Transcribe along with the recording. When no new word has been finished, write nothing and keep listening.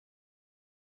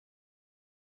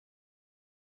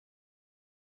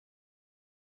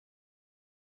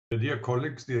Dear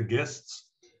colleagues, dear guests,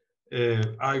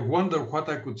 I wonder what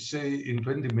I could say in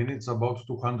 20 minutes about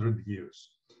 200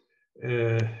 years.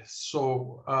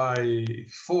 So I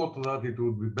thought that it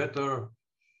would be better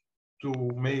to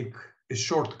make a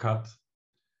shortcut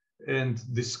and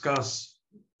discuss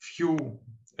few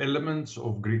elements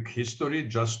of Greek history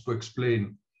just to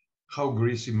explain how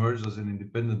Greece emerged as an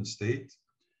independent state.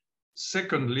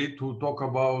 Secondly, to talk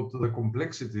about the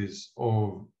complexities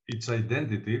of its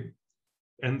identity.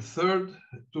 And third,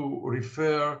 to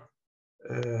refer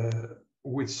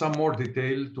with some more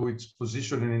detail to its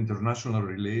position in international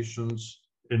relations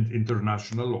and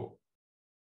international law.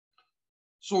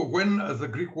 So when the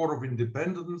Greek War of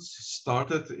Independence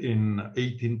started in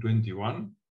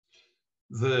 1821,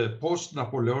 the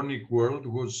post-Napoleonic world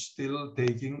was still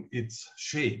taking its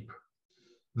shape.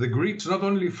 The Greeks not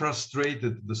only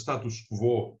frustrated the status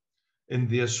quo and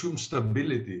the assumed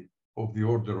stability of the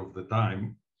order of the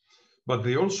time, but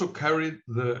they also carried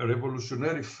the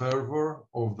revolutionary fervor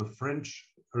of the French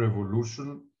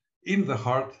Revolution in the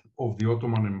heart of the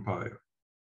Ottoman Empire.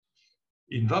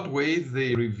 In that way,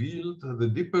 they revealed the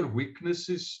deeper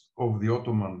weaknesses of the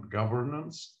Ottoman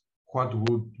governance, what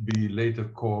would be later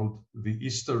called the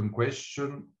Eastern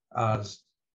Question, as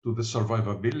to the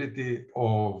survivability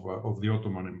of the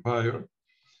Ottoman Empire.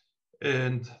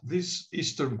 And this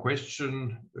Eastern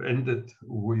Question ended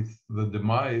with the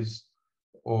demise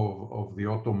of the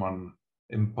Ottoman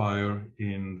Empire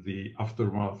in the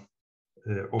aftermath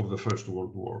of the First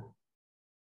World War.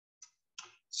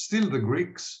 Still, the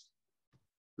Greeks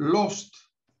lost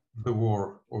the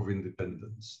War of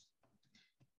Independence,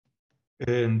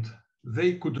 and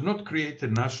they could not create a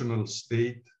national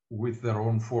state with their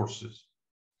own forces.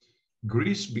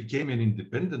 Greece became an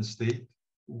independent state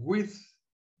with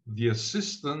the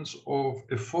assistance of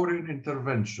a foreign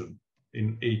intervention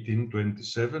in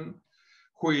 1827,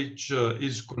 which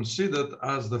is considered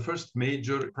as the first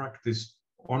major practice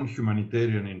on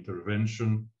humanitarian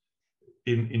intervention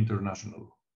in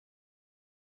international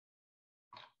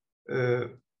law.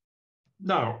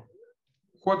 Now,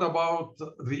 what about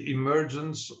the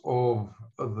emergence of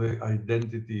the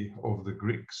identity of the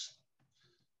Greeks?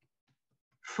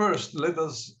 First, let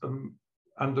us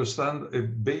understand a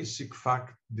basic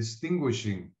fact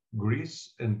distinguishing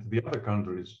Greece and the other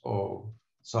countries of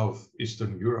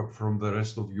Southeastern Europe from the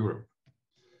rest of Europe.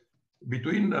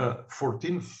 Between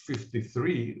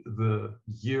 1453, the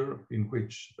year in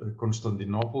which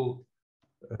Constantinople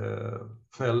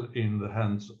fell in the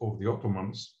hands of the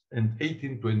Ottomans, and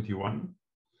 1821,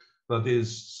 that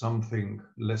is something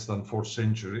less than 4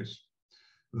 centuries,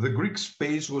 the Greek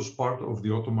space was part of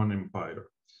the Ottoman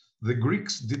Empire. The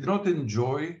Greeks did not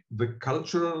enjoy the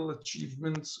cultural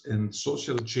achievements and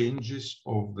social changes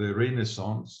of the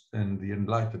Renaissance and the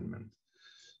Enlightenment.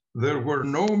 There were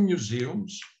no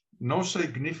museums, no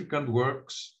significant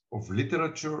works of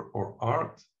literature or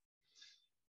art,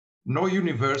 no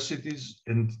universities,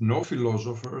 and no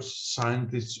philosophers,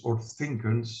 scientists, or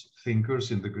thinkers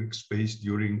in the Greek space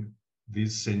during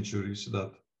these centuries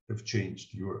that have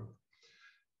changed Europe.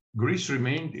 Greece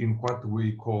remained in what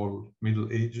we call Middle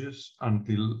Ages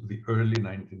until the early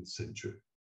 19th century.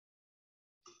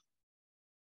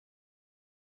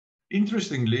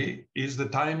 Interestingly is the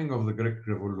timing of the Greek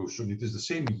Revolution. It is the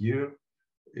same year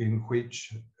in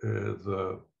which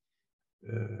the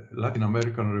Latin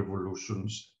American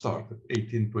revolutions started,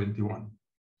 1821.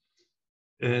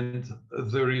 And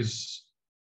there is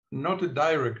not a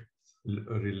direct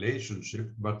relationship,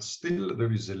 but still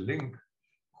there is a link,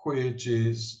 which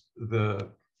is the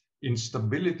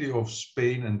instability of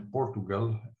Spain and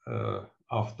Portugal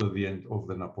after the end of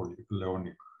the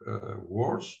Napoleonic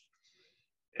Wars.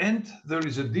 And there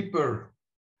is a deeper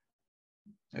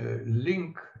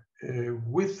link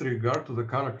with regard to the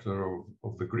character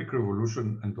of the Greek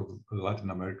Revolution and of the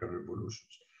Latin American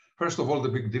revolutions. First of all, the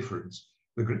big difference.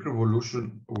 The Greek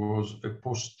Revolution was a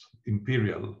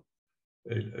post-imperial,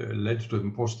 led to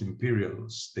a post-imperial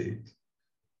state.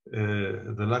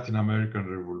 The Latin American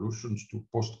revolutions to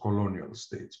post-colonial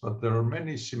states. But there are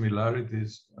many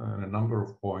similarities and a number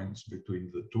of points between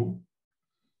the two.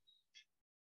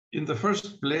 In the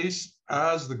first place,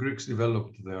 as the Greeks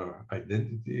developed their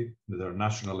identity, their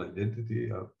national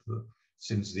identity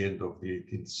since the end of the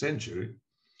 18th century,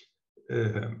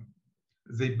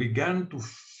 they began to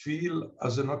feel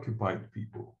as an occupied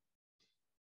people.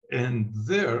 And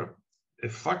there, a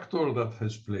factor that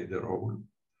has played a role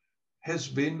has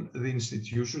been the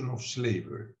institution of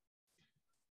slavery.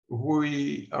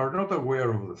 We are not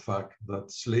aware of the fact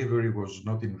that slavery was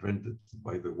not invented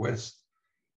by the West.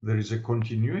 There is a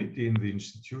continuity in the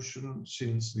institution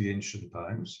since the ancient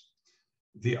times.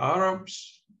 The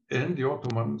Arabs And the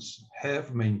Ottomans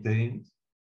have maintained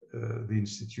the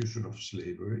institution of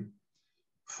slavery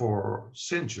for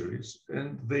centuries,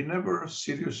 and they never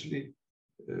seriously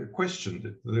questioned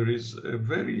it. There is a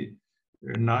very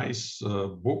nice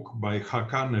book by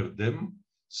Hakan Erdem,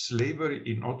 Slavery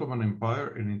in Ottoman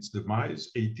Empire and its Demise,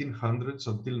 1800s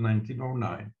until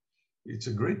 1909. It's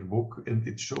a great book, and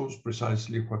it shows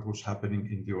precisely what was happening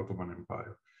in the Ottoman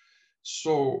Empire.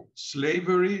 So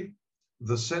slavery,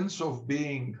 the sense of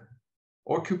being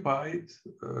occupied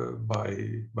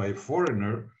by a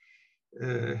foreigner,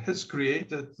 has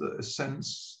created a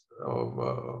sense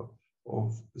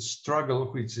of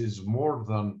struggle, which is more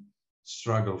than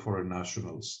struggle for a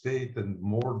national state and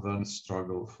more than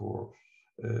struggle for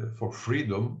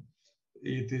freedom.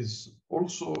 It is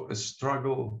also a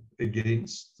struggle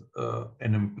against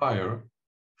an empire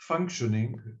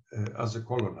functioning as a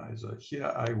colonizer.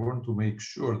 Here, I want to make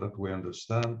sure that we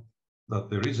understand that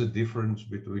there is a difference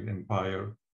between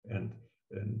empire and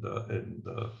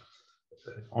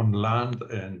on land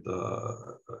and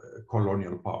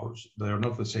colonial powers. They are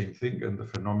not the same thing, and the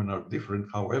phenomena are different.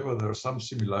 However, there are some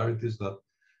similarities that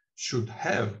should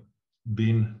have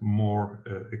been more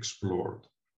explored.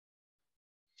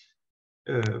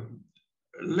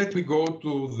 Let me go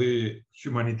to the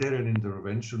humanitarian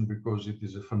intervention because it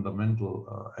is a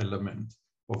fundamental element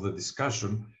of the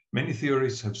discussion. Many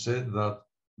theorists have said that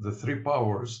the three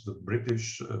powers, the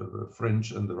British, the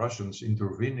French, and the Russians,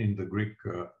 intervene in the Greek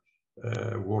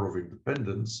War of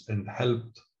Independence and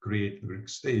helped create the Greek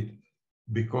state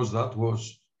because that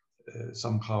was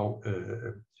somehow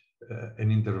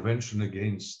an intervention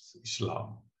against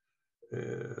Islam.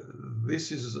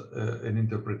 This is an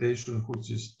interpretation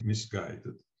which is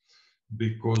misguided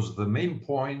because the main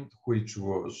point which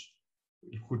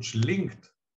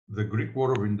linked the Greek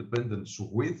War of Independence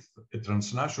with a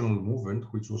transnational movement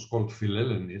which was called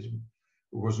Philhellenism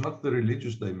was not the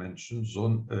religious dimensions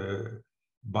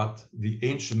but the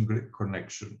ancient Greek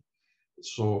connection.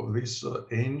 So this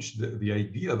the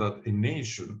idea that a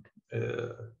nation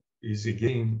is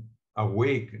again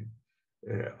awakened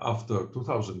after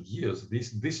 2,000 years,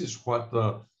 this is what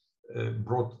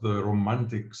brought the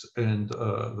romantics and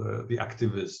the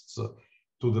activists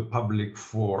to the public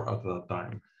fore at that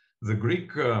time.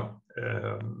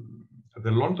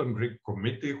 The London Greek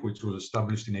Committee, which was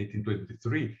established in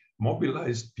 1823,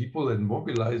 mobilized people and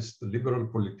mobilized liberal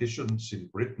politicians in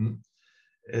Britain,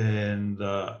 and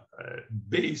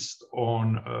based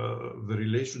on the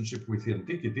relationship with the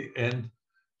antiquity, and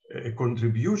a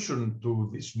contribution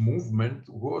to this movement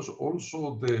was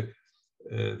also the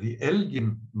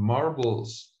Elgin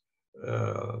marbles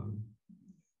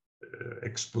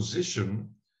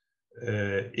exposition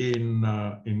in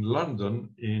London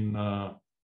in a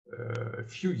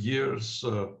few years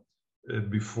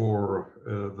before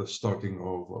the starting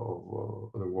of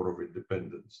the War of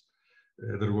Independence.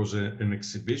 There was an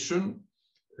exhibition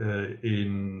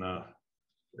in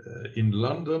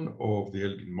London of the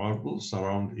Elgin marbles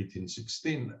around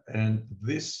 1816, and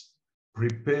this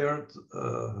prepared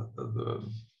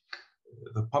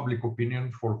the public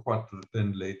opinion for what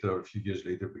then later, a few years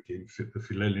later, became the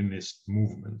Philhellenist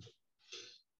movement.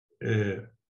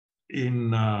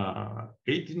 In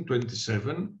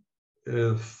 1827,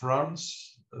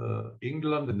 France,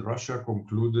 England, and Russia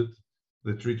concluded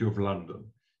the Treaty of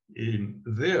London. In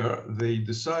there, they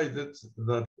decided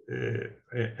that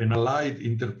an allied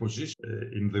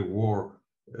interposition in the war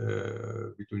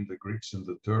between the Greeks and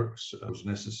the Turks was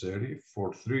necessary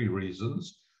for three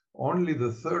reasons. Only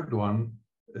the third one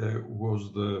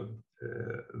was the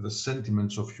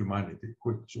sentiments of humanity,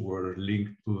 which were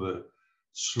linked to the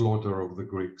slaughter of the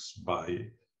Greeks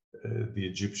by the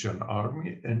Egyptian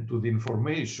army and to the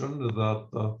information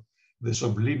that the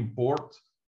Sublime Porte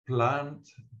planned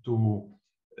to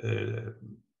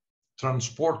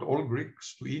transport all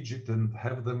Greeks to Egypt and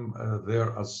have them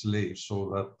there as slaves, so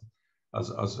that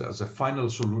as a final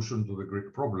solution to the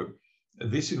Greek problem.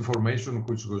 This information,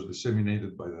 which was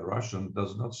disseminated by the Russians,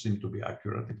 does not seem to be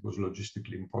accurate. It was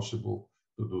logistically impossible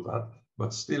to do that,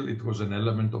 but still it was an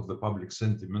element of the public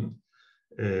sentiment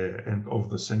and of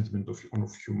the sentiment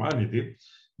of humanity.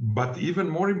 But even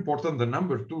more important, the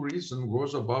number two reason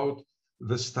was about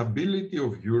the stability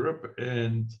of Europe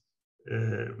and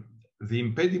the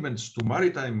impediments to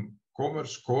maritime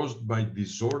commerce caused by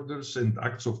disorders and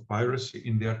acts of piracy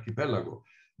in the archipelago.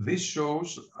 This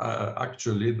shows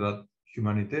actually that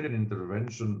humanitarian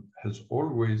intervention has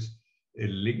always a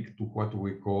link to what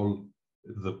we call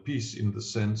the peace in the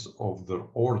sense of the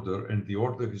order, and the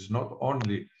order is not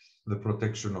only the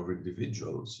protection of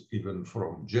individuals, even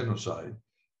from genocide,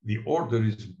 The order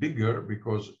is bigger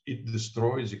because it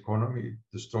destroys economy, it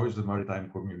destroys the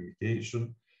maritime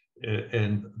communication,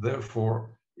 and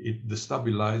therefore it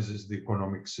destabilizes the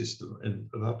economic system. And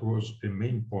that was a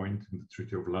main point in the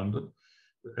Treaty of London.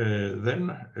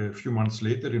 Then, a few months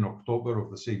later, in October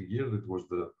of the same year, that was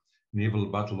the naval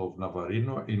battle of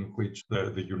Navarino, in which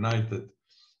the united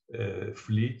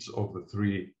fleets of the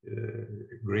three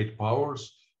great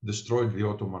powers destroyed the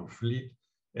Ottoman fleet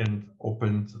and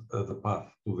opened the path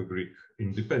to the Greek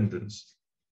independence.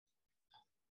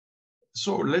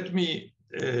 So let me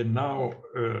now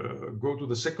go to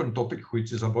the second topic,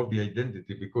 which is about the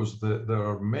identity, because there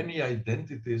are many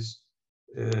identities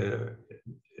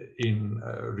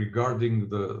regarding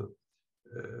the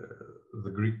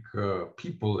Greek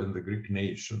people and the Greek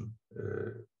nation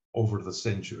over the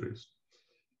centuries.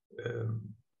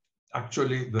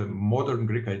 Actually, the modern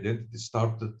Greek identity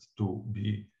started to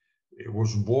be, it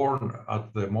was born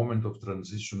at the moment of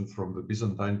transition from the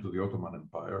Byzantine to the Ottoman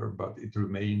Empire, but it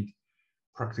remained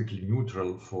practically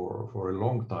neutral for a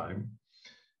long time.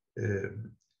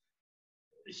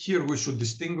 Here we should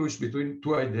distinguish between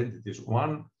two identities.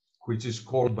 One, which is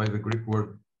called by the Greek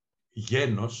word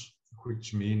genos,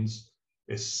 which means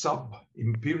a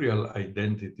sub-imperial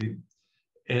identity,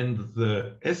 and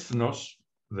the ethnos,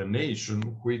 the nation,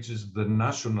 which is the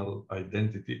national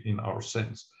identity in our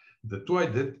sense. The two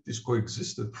identities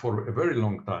coexisted for a very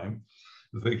long time.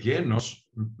 The genos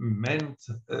meant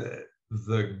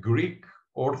the Greek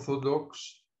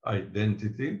Orthodox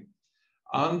identity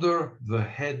under the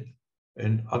head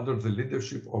and under the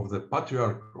leadership of the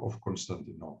Patriarch of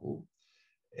Constantinople,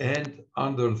 and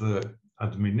under the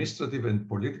administrative and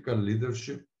political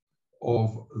leadership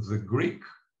of the Greek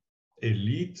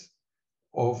elite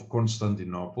of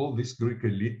Constantinople. This Greek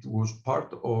elite was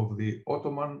part of the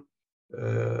Ottoman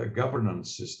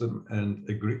governance system, and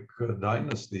a Greek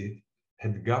dynasty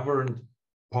had governed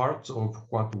parts of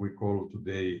what we call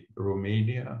today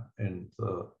Romania and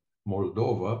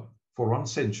Moldova for 1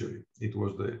 century. It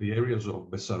was the areas of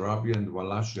Bessarabia and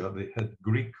Wallachia. They had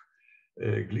Greek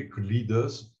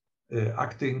leaders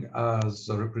acting as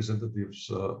representatives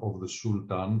of the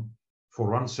Sultan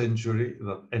for 1 century,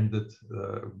 that ended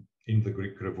in the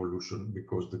Greek Revolution,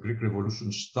 because the Greek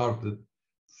Revolution started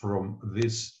from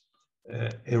these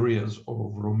areas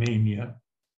of Romania.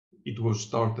 It was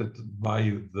started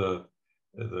by the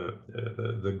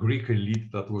Greek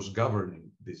elite that was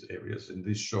governing these areas, and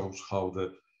this shows how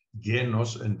the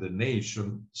genos and the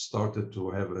nation started to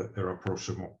have a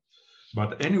rapprochement.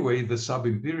 But anyway, the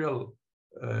sub-imperial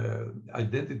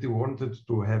identity wanted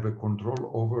to have a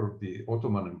control over the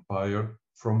Ottoman Empire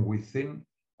from within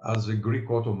as a Greek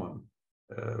Ottoman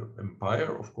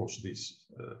empire. Of course, this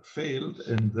failed,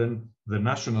 and then the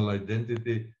national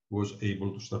identity was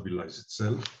able to stabilize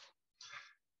itself.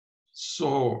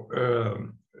 So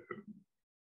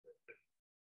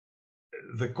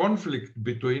the conflict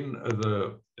between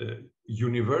the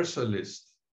universalist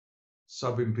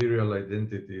sub-imperial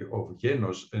identity of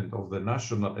genos and of the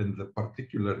national and the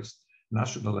particularist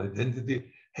national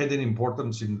identity had an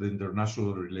importance in the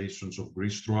international relations of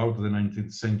Greece throughout the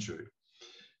 19th century.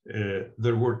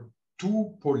 There were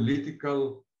two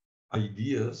political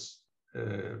ideas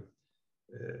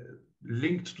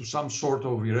linked to some sort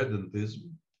of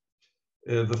irredentism.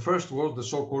 The first was the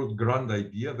so-called grand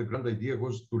idea. The grand idea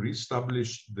was to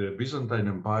reestablish the Byzantine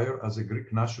Empire as a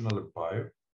Greek national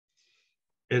empire.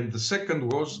 And the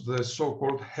second was the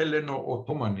so-called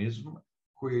Helleno-Ottomanism,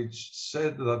 which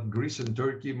said that Greece and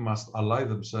Turkey must ally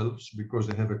themselves because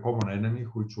they have a common enemy,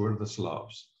 which were the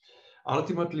Slavs.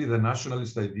 Ultimately, the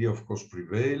nationalist idea, of course,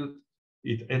 prevailed.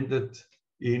 It ended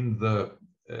in the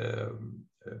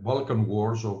Balkan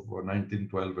Wars of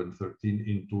 1912 and 13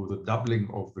 into the doubling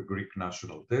of the Greek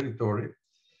national territory.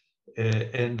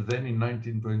 And then in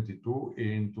 1922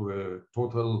 into a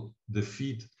total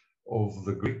defeat of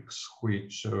the Greeks,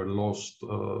 which lost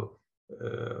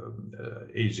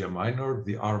Asia Minor.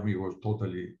 The army was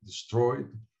totally destroyed.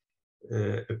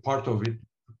 A part of it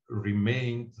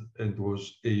remained and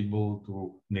was able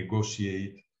to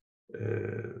negotiate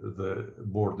the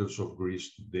borders of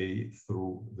Greece today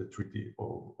through the Treaty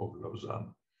of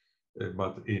Lausanne.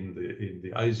 But in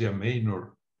the Asia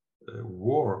Minor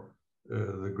war,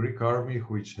 the Greek army,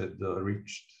 which had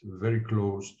reached very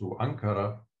close to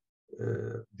Ankara,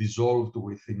 dissolved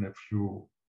within a few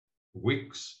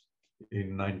weeks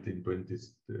in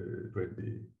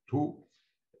 1922,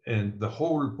 and the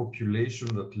whole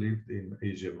population that lived in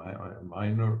Asia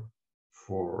Minor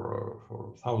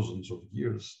for thousands of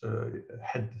years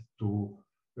had to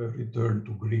return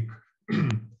to Greek,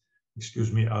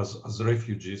 excuse me, as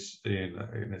refugees in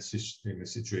a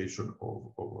situation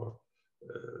of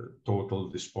total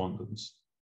despondence.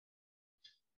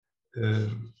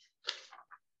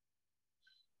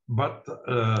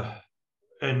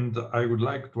 And I would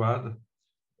like to add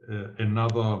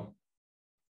another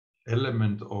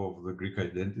element of the Greek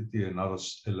identity, another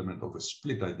element of a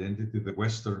split identity, the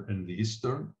Western and the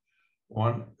Eastern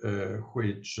one,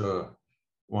 which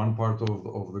one part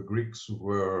of the Greeks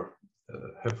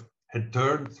had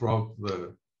turned throughout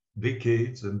the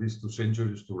decades and these 2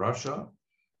 centuries to Russia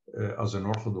as an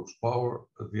Orthodox power.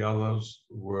 The others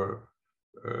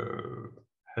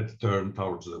had turned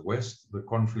towards the West. The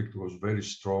conflict was very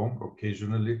strong.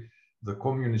 Occasionally, the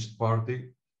Communist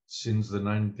Party, since the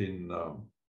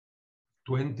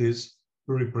 1920s,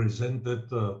 represented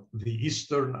the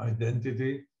Eastern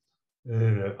identity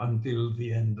until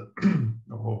the end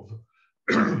of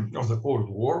the Cold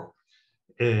War.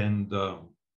 And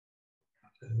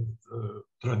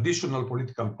traditional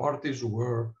political parties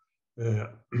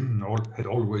had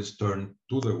always turned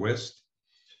to the West.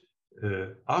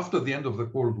 After the end of the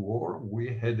Cold War, we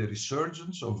had a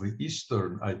resurgence of the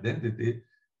Eastern identity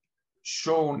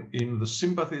shown in the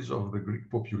sympathies of the Greek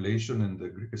population and the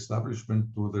Greek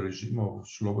establishment to the regime of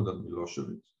Slobodan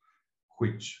Milosevic,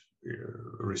 which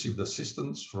received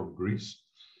assistance from Greece.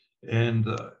 And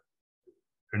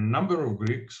a number of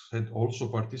Greeks had also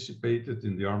participated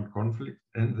in the armed conflict,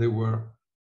 and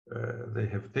they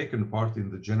have taken part in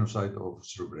the genocide of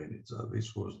Srebrenica.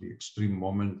 This was the extreme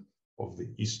moment of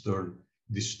the Eastern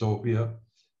dystopia.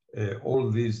 All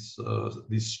this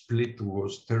split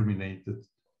was terminated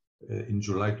in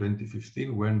July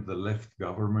 2015 when the leftist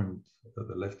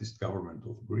government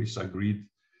of Greece agreed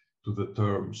to the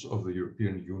terms of the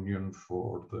European Union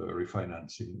for the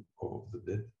refinancing of the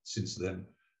debt. Since then,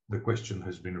 the question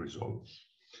has been resolved.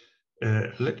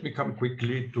 Let me come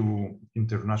quickly to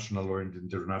international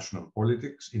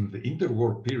politics. In the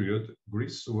interwar period,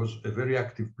 Greece was a very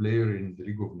active player in the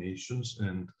League of Nations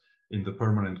and in the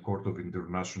Permanent Court of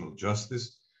International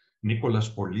Justice. Nicholas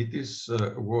Politis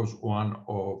was one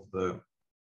of the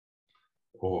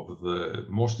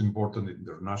most important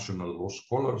international law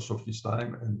scholars of his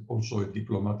time and also a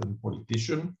diplomat and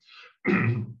politician.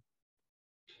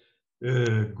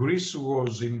 Greece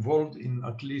was involved in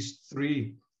at least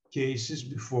 3 cases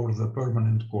before the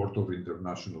Permanent Court of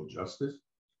International Justice.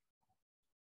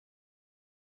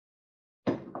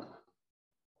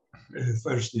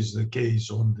 First is the case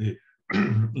on the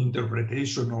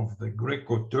interpretation of the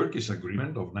Greco-Turkish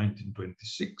Agreement of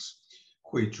 1926,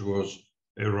 which was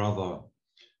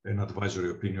an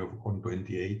advisory opinion on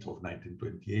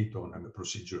 1928 on a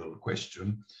procedural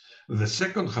question. The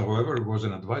second, however, was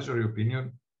an advisory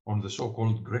opinion on the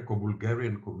so-called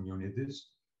Greco-Bulgarian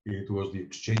communities. It was the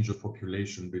exchange of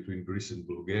population between Greece and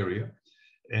Bulgaria.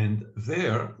 And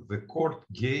there, the court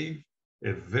gave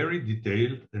a very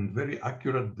detailed and very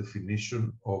accurate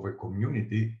definition of a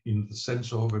community in the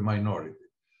sense of a minority.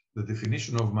 The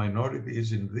definition of minority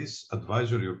is in this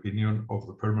advisory opinion of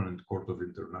the Permanent Court of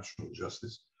International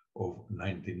Justice of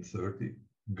 1930,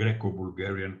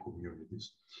 Greco-Bulgarian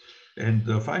communities. And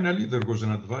finally, there was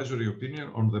an advisory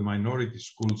opinion on the minority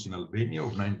schools in Albania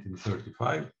of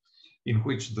 1935, in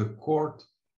which the court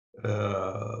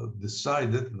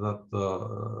decided that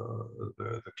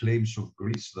the claims of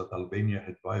Greece that Albania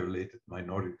had violated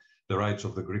the rights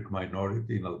of the Greek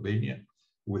minority in Albania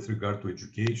with regard to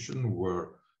education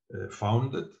were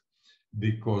founded,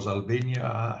 because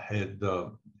Albania had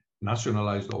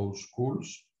nationalized all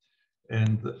schools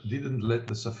and didn't let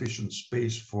the sufficient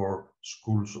space for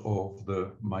schools of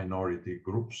the minority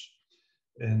groups.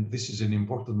 And this is an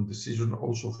important decision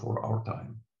also for our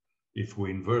time. If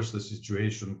we inverse the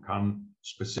situation, can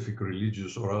specific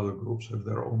religious or other groups have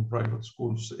their own private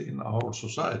schools in our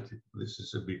society? This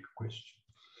is a big question.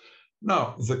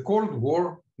 Now, the Cold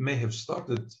War may have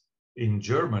started in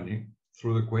Germany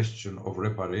through the question of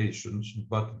reparations,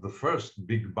 but the first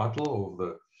big battle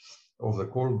of the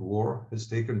Cold War has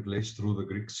taken place through the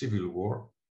Greek Civil War,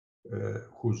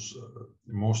 whose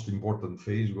most important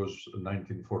phase was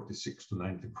 1946 to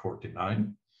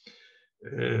 1949.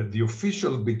 The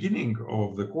official beginning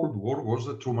of the Cold War was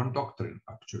the Truman Doctrine,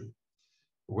 actually,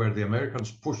 where the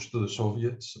Americans pushed the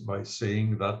Soviets by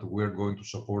saying that we're going to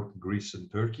support Greece and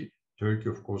Turkey. Turkey,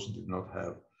 of course, did not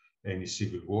have any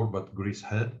civil war, but Greece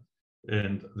had,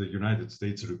 and the United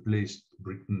States replaced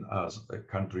Britain as a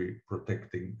country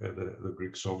protecting the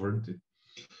Greek sovereignty.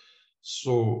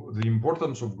 So the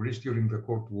importance of Greece during the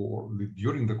Cold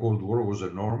War was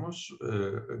enormous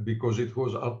because it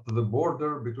was at the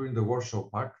border between the Warsaw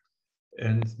Pact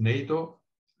and NATO.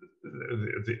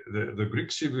 The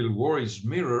Greek Civil War is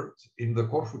mirrored in the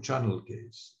Corfu Channel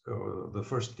case, the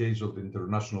first case of the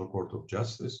International Court of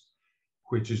Justice,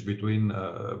 which is between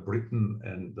Britain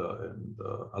and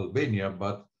Albania,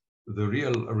 but the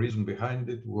real reason behind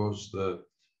it was the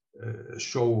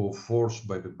show of force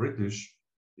by the British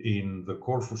in the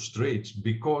Corfu Straits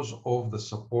because of the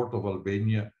support of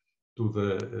Albania to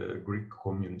the Greek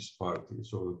Communist Party.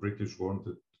 So the British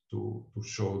wanted to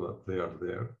show that they are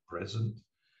there, present.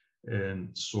 And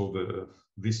so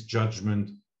this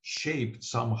judgment shaped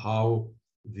somehow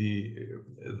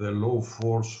the low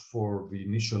force for the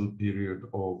initial period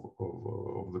of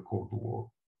the Cold War.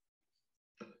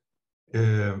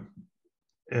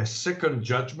 A second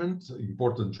judgment,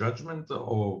 important judgment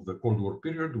of the Cold War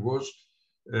period was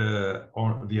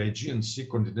on the Aegean Sea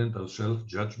continental shelf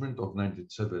judgment of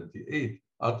 1978,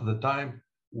 at the time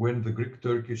when the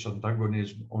Greek-Turkish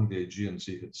antagonism on the Aegean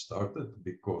Sea had started,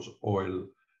 because oil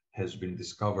has been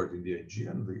discovered in the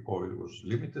Aegean. The oil was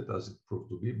limited as it proved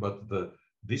to be, but the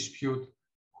dispute,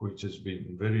 which has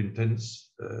been very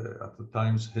intense at the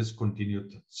times, has continued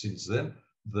since then.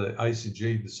 The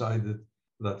ICJ decided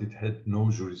that it had no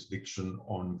jurisdiction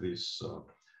on this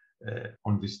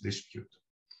dispute.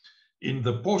 In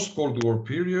the post-Cold War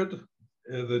period,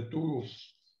 the two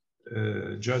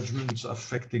judgments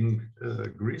affecting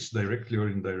Greece directly or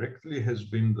indirectly has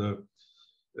been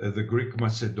the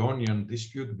Greek-Macedonian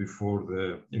dispute before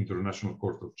the International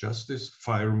Court of Justice,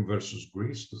 Fyrom versus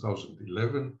Greece,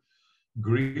 2011.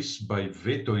 Greece, by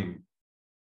vetoing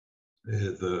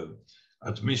the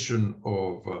admission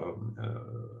of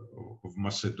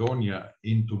Macedonia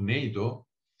into NATO,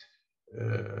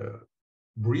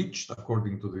 breached,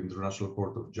 according to the International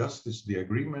Court of Justice, the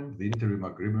agreement, the interim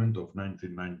agreement of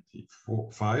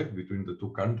 1995 between the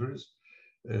two countries,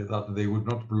 that they would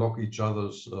not block each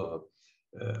other's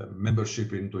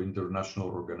membership into international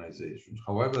organizations.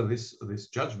 However, this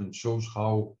judgment shows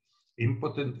how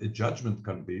impotent a judgment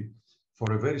can be,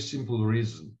 for a very simple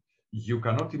reason. You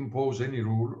cannot impose any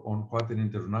rule on what an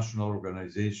international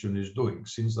organization is doing.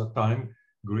 Since that time,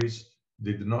 Greece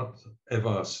did not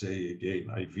ever say again,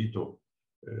 I veto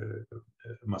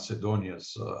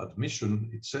Macedonia's admission.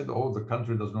 It said, oh, the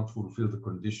country does not fulfill the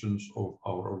conditions of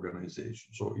our organization.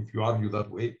 So if you argue that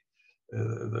way,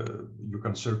 you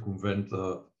can circumvent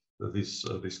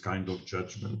this kind of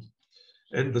judgment.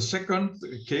 And the second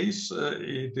case,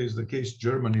 it is the case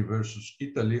Germany versus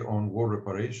Italy on war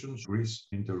reparations, Greece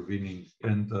intervening,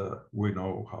 and we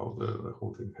know how the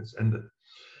whole thing has ended.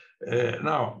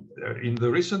 Now, in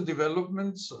the recent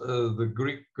developments, the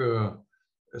Greek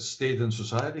state and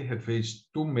society have faced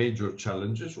two major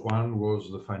challenges. One was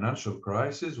the financial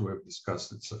crisis. We have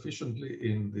discussed it sufficiently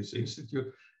in this institute.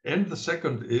 And the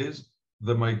second is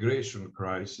the migration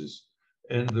crisis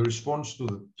and the response to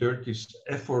the Turkish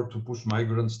effort to push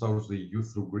migrants towards the EU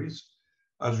through Greece.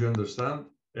 As you understand,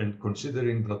 and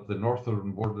considering that the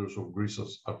northern borders of Greece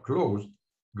are closed,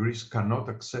 Greece cannot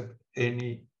accept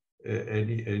any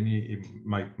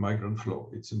migrant flow.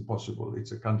 It's impossible.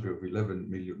 It's a country of 11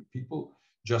 million people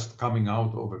just coming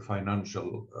out of a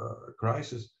financial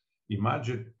crisis.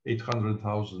 Imagine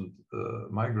 800,000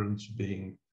 migrants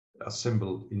being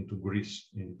assembled into Greece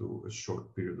into a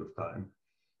short period of time.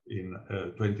 In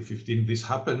 2015, this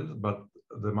happened, but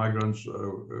the migrants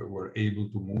were able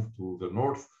to move to the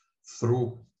north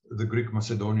through the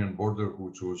Greek-Macedonian border,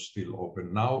 which was still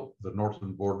open. Now the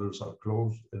northern borders are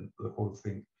closed and the whole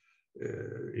thing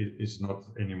is not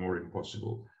anymore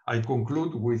impossible. I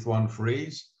conclude with one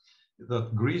phrase,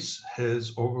 that Greece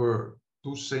has over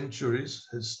 2 centuries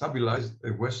has stabilized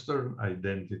a Western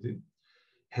identity,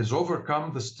 has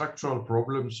overcome the structural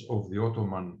problems of the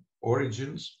Ottoman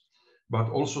origins, but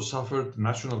also suffered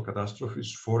national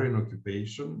catastrophes, foreign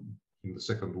occupation in the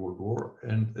Second World War,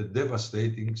 and a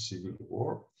devastating civil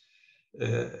war.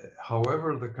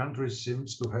 However, the country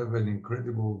seems to have an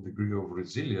incredible degree of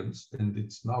resilience, and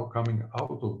it's now coming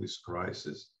out of this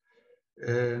crisis.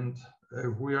 And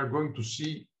we are going to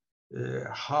see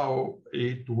how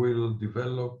it will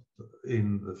develop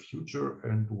in the future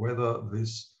and whether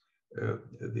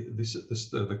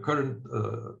the current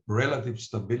relative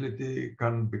stability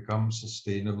can become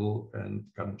sustainable and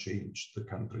can change the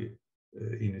country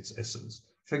in its essence.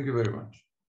 Thank you very much.